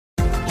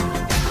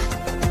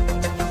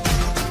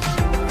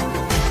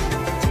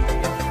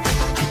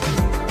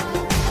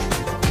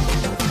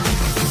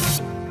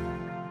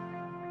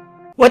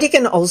What you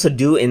can also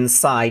do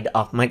inside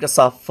of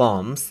Microsoft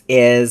Forms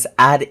is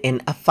add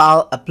in a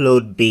file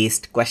upload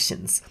based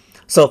questions.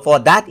 So for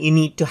that, you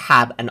need to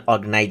have an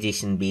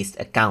organization based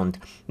account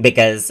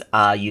because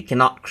you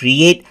cannot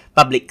create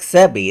public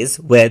surveys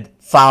with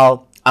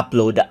file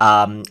upload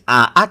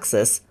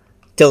access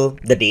till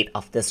the date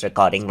of this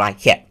recording right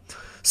here.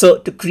 So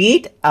to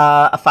create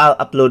a file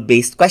upload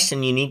based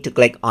question, you need to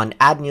click on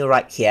add new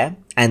right here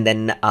and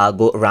then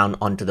go around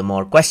onto the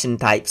more question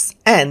types,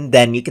 and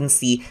then you can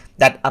see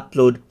that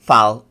upload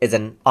file is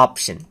an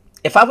option.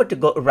 If I were to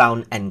go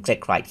around and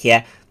click right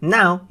here,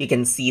 now you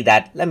can see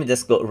that, let me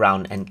just go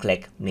around and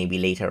click maybe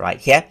later right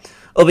here.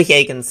 Over here,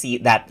 you can see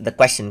that the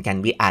question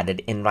can be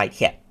added in right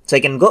here. So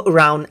you can go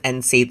around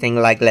and say things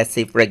like, let's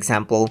say, for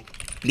example,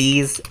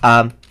 please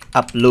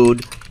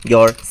upload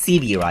your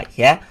CV right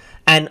here.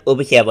 And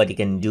over here, what you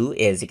can do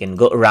is you can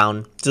go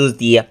around, choose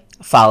the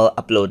file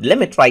upload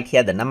limit right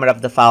here, the number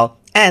of the file,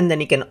 and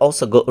then you can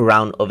also go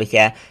around over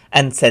here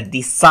and set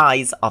the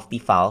size of the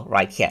file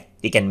right here.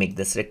 You can make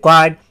this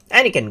required,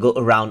 and you can go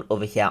around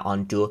over here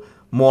onto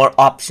more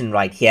option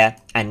right here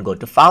and go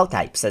to file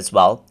types as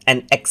well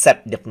and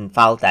accept different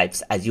file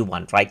types as you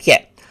want right here.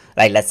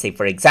 Like, let's say,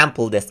 for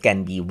example, this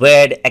can be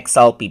Word,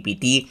 Excel,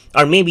 PPT,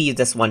 or maybe you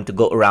just want to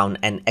go around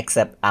and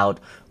accept out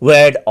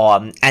Word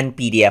and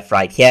PDF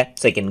right here.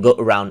 So you can go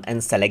around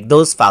and select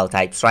those file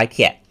types right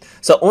here.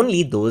 So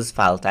only those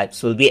file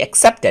types will be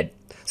accepted.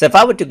 So if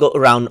I were to go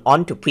around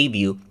onto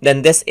preview,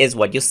 then this is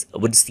what you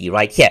would see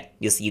right here.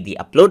 You see the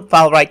upload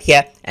file right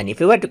here. And if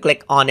you were to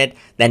click on it,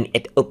 then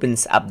it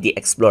opens up the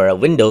Explorer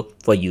window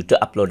for you to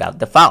upload out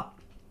the file.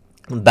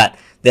 But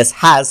this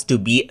has to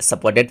be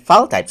supported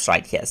file types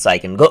right here. So I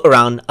can go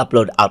around,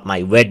 upload out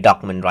my Word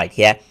document right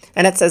here,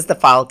 and it says the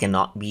file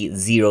cannot be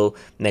 0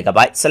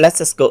 megabytes. So let's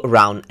just go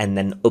around and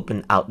then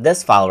open out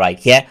this file right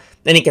here.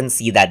 Then you can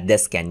see that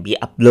this can be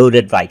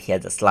uploaded right here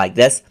just like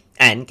this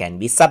and can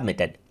be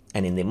submitted.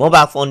 And in the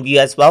mobile phone view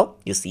as well,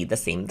 you see the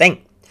same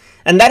thing.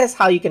 And that is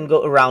how you can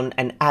go around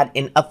and add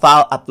in a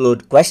file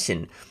upload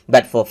question.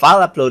 But for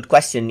file upload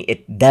question,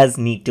 it does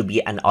need to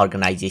be an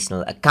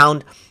organizational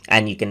account,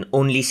 and you can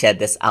only share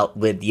this out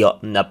with your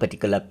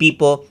particular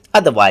people.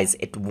 Otherwise,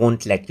 it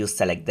won't let you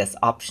select this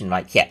option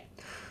right here.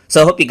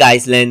 So I hope you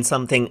guys learned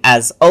something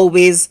as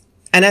always.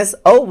 And as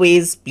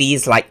always,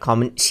 please like,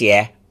 comment,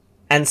 share,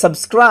 and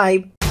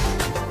subscribe